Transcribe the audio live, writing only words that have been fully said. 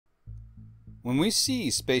When we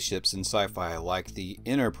see spaceships in sci-fi like the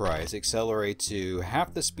Enterprise accelerate to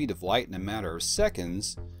half the speed of light in a matter of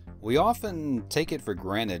seconds, we often take it for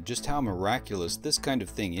granted just how miraculous this kind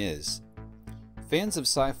of thing is. Fans of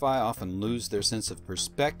sci-fi often lose their sense of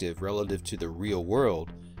perspective relative to the real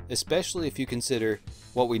world, especially if you consider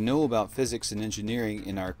what we know about physics and engineering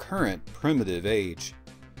in our current primitive age.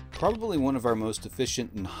 Probably one of our most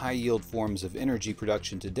efficient and high-yield forms of energy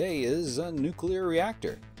production today is a nuclear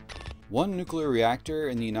reactor. One nuclear reactor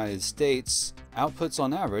in the United States outputs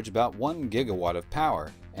on average about 1 gigawatt of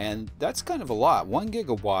power. And that's kind of a lot. 1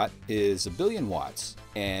 gigawatt is a billion watts.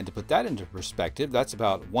 And to put that into perspective, that's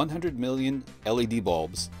about 100 million LED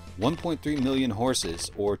bulbs, 1.3 million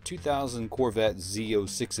horses, or 2,000 Corvette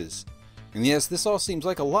Z06s. And yes, this all seems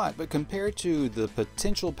like a lot, but compared to the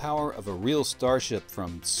potential power of a real starship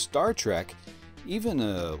from Star Trek, even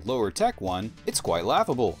a lower tech one, it's quite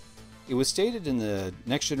laughable. It was stated in the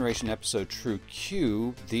Next Generation episode True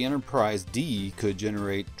Q, the Enterprise D could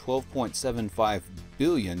generate 12.75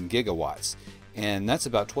 billion gigawatts, and that's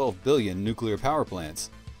about 12 billion nuclear power plants.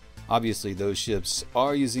 Obviously, those ships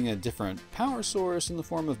are using a different power source in the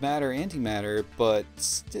form of matter-antimatter, but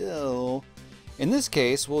still. In this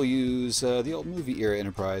case, we'll use the old movie era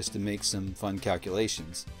Enterprise to make some fun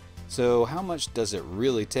calculations. So how much does it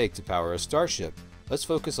really take to power a starship? Let's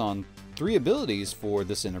focus on 3 abilities for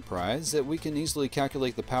this Enterprise that we can easily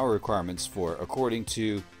calculate the power requirements for according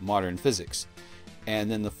to modern physics. And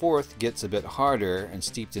then the 4th gets a bit harder and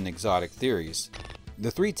steeped in exotic theories.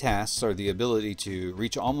 The 3 tasks are the ability to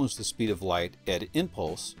reach almost the speed of light at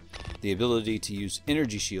impulse, the ability to use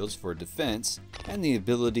energy shields for defense, and the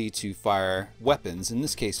ability to fire weapons, in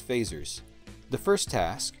this case phasers. The first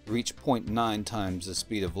task, reach 0.9 times the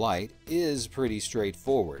speed of light, is pretty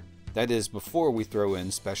straightforward. That is before we throw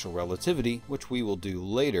in special relativity, which we will do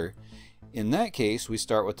later. In that case, we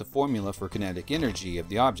start with the formula for kinetic energy of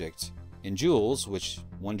the object. In joules, which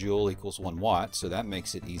 1 joule equals 1 watt, so that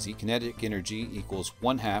makes it easy, kinetic energy equals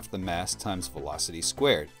 1/2 the mass times velocity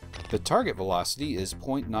squared. The target velocity is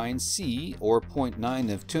 0.9 c, or 0.9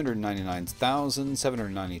 of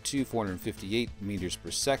 299,792,458 meters per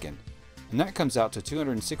second. And that comes out to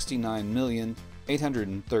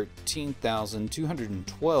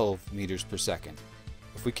 269,813,212 meters per second.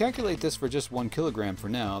 If we calculate this for just 1 kilogram for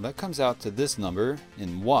now, that comes out to this number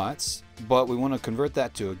in watts, but we want to convert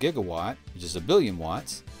that to a gigawatt, which is a billion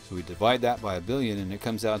watts. So we divide that by a billion and it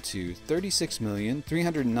comes out to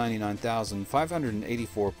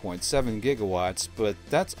 36,399,584.7 gigawatts, but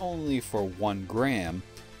that's only for 1 gram.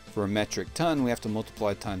 For a metric ton, we have to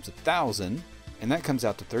multiply times 1,000. And that comes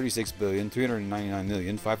out to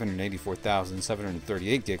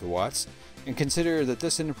 36,399,584,738 gigawatts. And consider that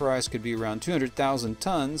this Enterprise could be around 200,000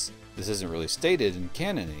 tons. This isn't really stated in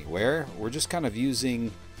canon anywhere. We're just kind of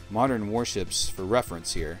using modern warships for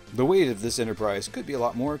reference here. The weight of this Enterprise could be a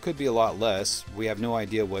lot more, could be a lot less. We have no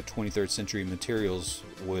idea what 23rd century materials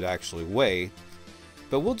would actually weigh.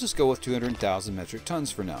 But we'll just go with 200,000 metric tons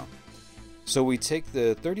for now. So we take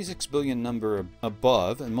the 36 billion number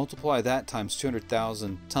above and multiply that times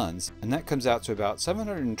 200,000 tons, and that comes out to about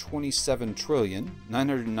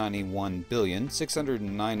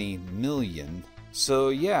 727,991,690,000,000. So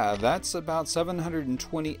yeah, that's about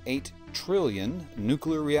 728 trillion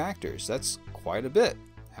nuclear reactors. That's quite a bit.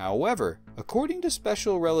 However, according to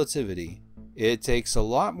special relativity, it takes a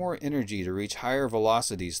lot more energy to reach higher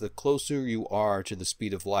velocities the closer you are to the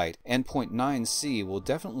speed of light, and 0.9 c will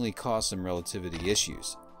definitely cause some relativity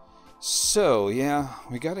issues. So yeah,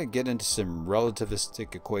 we gotta get into some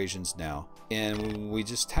relativistic equations now, and we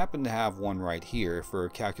just happen to have one right here for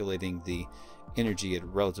calculating the energy at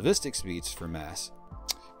relativistic speeds for mass.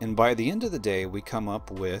 And by the end of the day, we come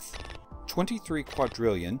up with 23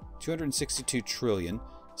 quadrillion, 262 trillion,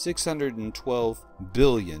 612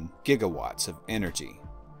 billion gigawatts of energy.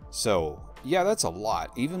 So yeah, that's a lot,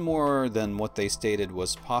 even more than what they stated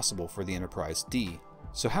was possible for the Enterprise D.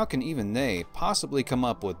 So how can even they possibly come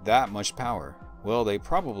up with that much power? Well, they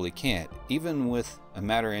probably can't, even with a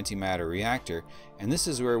matter-antimatter reactor, and this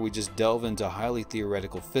is where we just delve into highly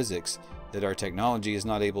theoretical physics that our technology is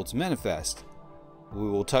not able to manifest. We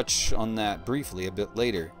will touch on that briefly a bit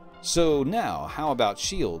later. So now, how about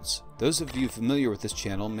shields? Those of you familiar with this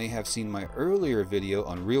channel may have seen my earlier video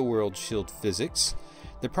on real-world shield physics.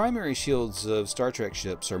 The primary shields of Star Trek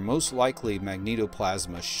ships are most likely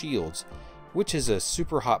magnetoplasma shields, which is a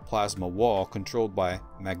super hot plasma wall controlled by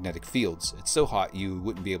magnetic fields. It's so hot you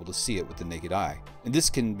wouldn't be able to see it with the naked eye. And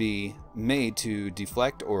this can be made to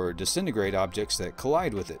deflect or disintegrate objects that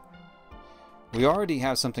collide with it. We already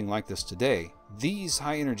have something like this today. These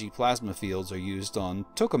high-energy plasma fields are used on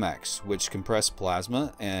tokamaks, which compress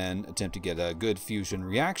plasma and attempt to get a good fusion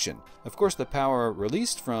reaction. Of course, the power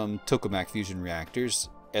released from tokamak fusion reactors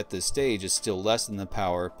at this stage is still less than the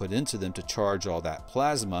power put into them to charge all that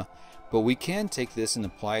plasma, but we can take this and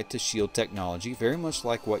apply it to shield technology, very much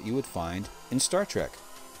like what you would find in Star Trek.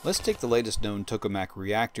 Let's take the latest known tokamak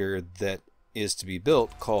reactor that is to be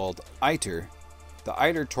built, called ITER. The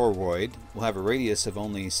ITER toroid will have a radius of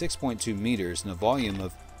only 6.2 meters and a volume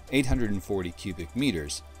of 840 cubic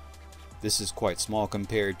meters. This is quite small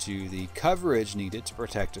compared to the coverage needed to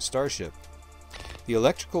protect a starship. The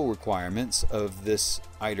electrical requirements of this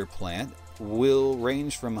ITER plant will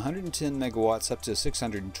range from 110 megawatts up to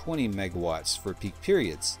 620 megawatts for peak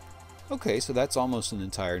periods. Okay, so that's almost an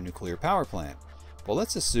entire nuclear power plant. Well,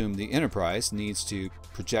 let's assume the Enterprise needs to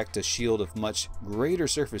project a shield of much greater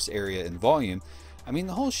surface area and volume. I mean,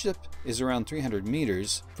 the whole ship is around 300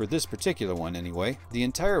 meters, for this particular one anyway. The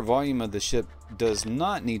entire volume of the ship does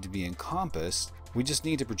not need to be encompassed. We just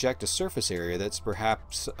need to project a surface area that's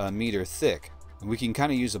perhaps a meter thick. We can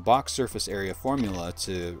kind of use a box surface area formula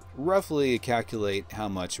to roughly calculate how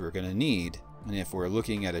much we're going to need. And if we're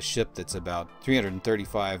looking at a ship that's about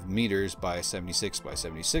 335 meters by 76 by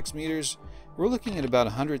 76 meters, we're looking at about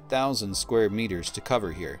 100,000 square meters to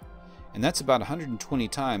cover here. And that's about 120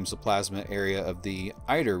 times the plasma area of the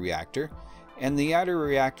ITER reactor. And the ITER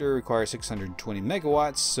reactor requires 620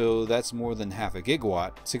 megawatts, so that's more than half a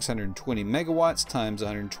gigawatt. 620 megawatts times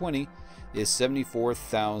 120 is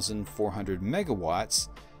 74,400 megawatts.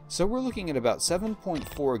 So we're looking at about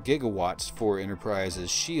 7.4 gigawatts for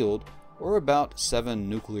Enterprise's shield, or about 7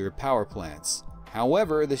 nuclear power plants.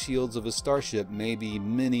 However, the shields of a starship may be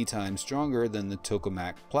many times stronger than the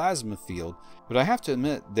tokamak plasma field, but I have to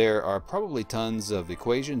admit there are probably tons of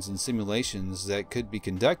equations and simulations that could be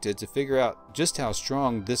conducted to figure out just how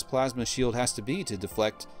strong this plasma shield has to be to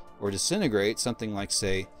deflect or disintegrate something like,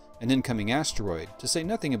 say, an incoming asteroid, to say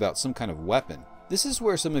nothing about some kind of weapon. This is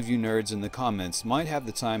where some of you nerds in the comments might have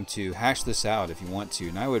the time to hash this out if you want to,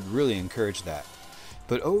 and I would really encourage that.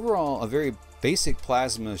 But overall, a very basic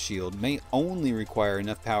plasma shield may only require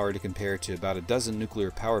enough power to compare to about a dozen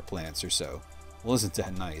nuclear power plants or so. Well, isn't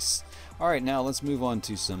that nice? Alright, now let's move on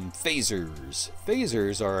to some phasers.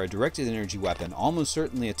 Phasers are a directed energy weapon, almost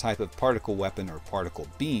certainly a type of particle weapon or particle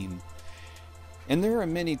beam. And there are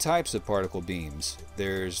many types of particle beams.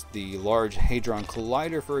 There's the Large Hadron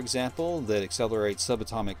Collider, for example, that accelerates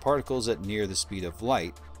subatomic particles at near the speed of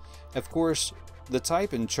light. Of course, the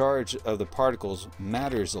type and charge of the particles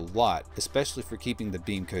matters a lot, especially for keeping the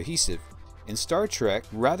beam cohesive. In Star Trek,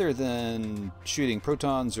 rather than shooting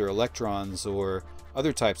protons or electrons or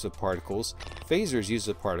other types of particles, phasers use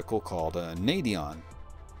a particle called a nadion.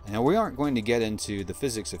 Now, we aren't going to get into the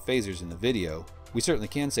physics of phasers in the video. We certainly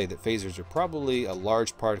can say that phasers are probably a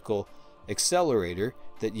large particle accelerator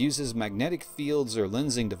that uses magnetic fields or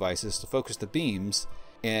lensing devices to focus the beams.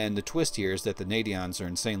 And the twist here is that the nadions are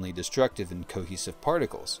insanely destructive in cohesive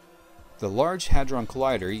particles. The Large Hadron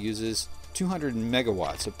Collider uses 200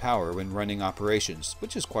 megawatts of power when running operations,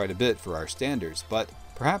 which is quite a bit for our standards, but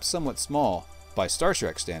perhaps somewhat small by Star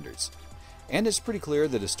Trek standards. And it's pretty clear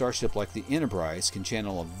that a starship like the Enterprise can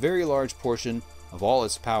channel a very large portion of all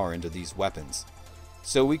its power into these weapons.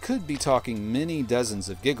 So we could be talking many dozens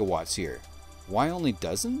of gigawatts here. Why only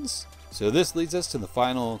dozens? So this leads us to the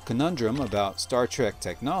final conundrum about Star Trek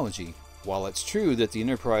technology. While it's true that the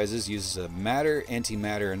Enterprise uses a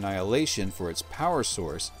matter-antimatter annihilation for its power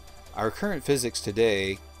source, our current physics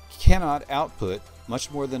today cannot output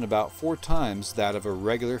much more than about 4 times that of a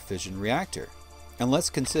regular fission reactor. And let's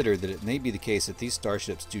consider that it may be the case that these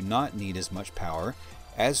starships do not need as much power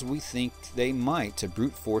as we think they might to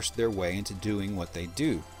brute force their way into doing what they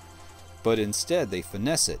do. But instead they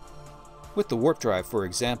finesse it. With the warp drive, for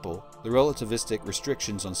example, the relativistic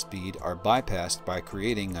restrictions on speed are bypassed by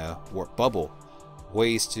creating a warp bubble.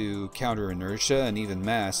 Ways to counter inertia and even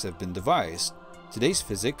mass have been devised. Today's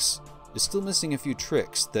physics is still missing a few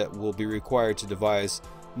tricks that will be required to devise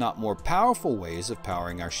not more powerful ways of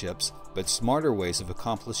powering our ships, but smarter ways of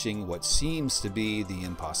accomplishing what seems to be the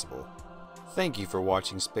impossible. Thank you for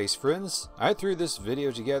watching, Space Friends. I threw this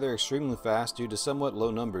video together extremely fast due to somewhat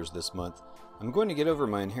low numbers this month. I'm going to get over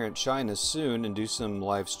my inherent shyness soon and do some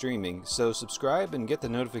live streaming, so subscribe and get the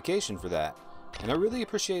notification for that. And I really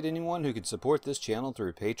appreciate anyone who could support this channel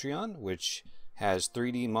through Patreon, which has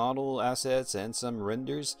 3D model assets and some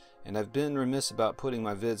renders, and I've been remiss about putting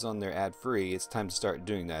my vids on there ad-free. It's time to start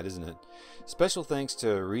doing that, isn't it? Special thanks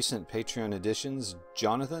to recent Patreon additions,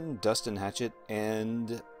 Jonathan, Dustin Hatchett,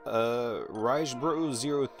 and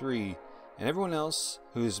RajBro03. and everyone else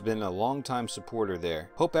who's been a long-time supporter there.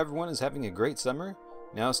 Hope everyone is having a great summer.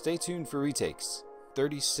 Now stay tuned for retakes.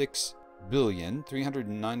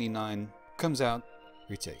 36,399 comes out.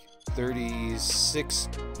 Retake.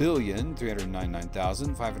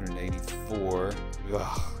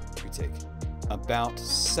 36,399,584. Retake. About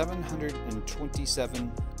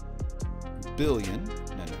 727 billion.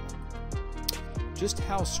 No. Just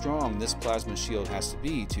how strong this plasma shield has to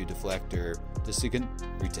be to deflect or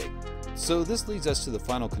retake. So this leads us to the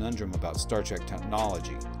final conundrum about Star Trek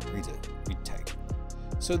technology. Retake.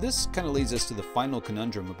 So this kind of leads us to the final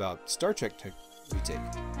conundrum about Star Trek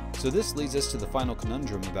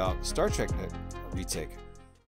retake.